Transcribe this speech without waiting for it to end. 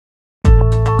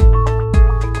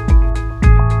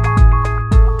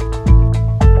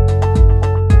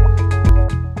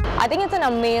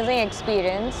amazing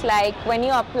experience. Like when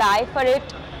you apply for it,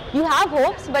 you have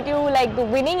hopes, but you like the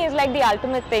winning is like the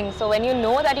ultimate thing. So when you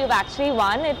know that you've actually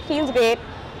won, it feels great.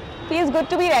 Feels good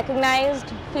to be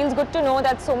recognized. Feels good to know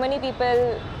that so many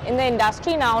people in the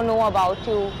industry now know about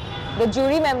you. The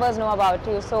jury members know about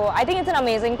you. So I think it's an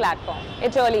amazing platform.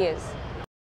 It really is.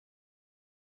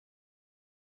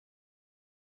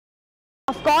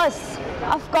 Of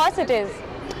course it is.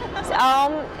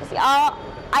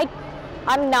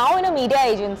 I'm now in a media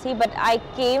agency, but I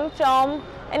came from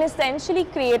an essentially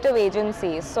creative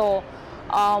agency. So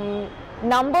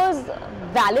numbers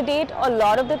validate a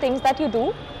lot of the things that you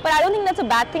do, but I don't think that's a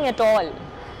bad thing at all.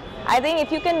 I think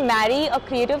if you can marry a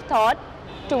creative thought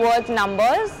towards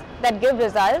numbers that give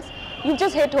results, you've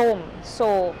just hit home.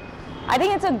 So I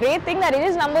think it's a great thing that it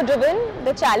is number driven.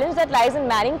 The challenge that lies in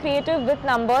marrying creative with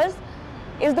numbers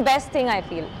is the best thing, I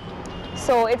feel.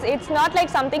 So it's not like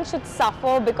something should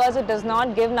suffer because it does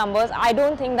not give numbers. I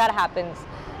don't think that happens.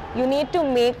 You need to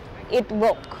make it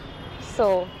work.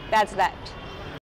 So that's that.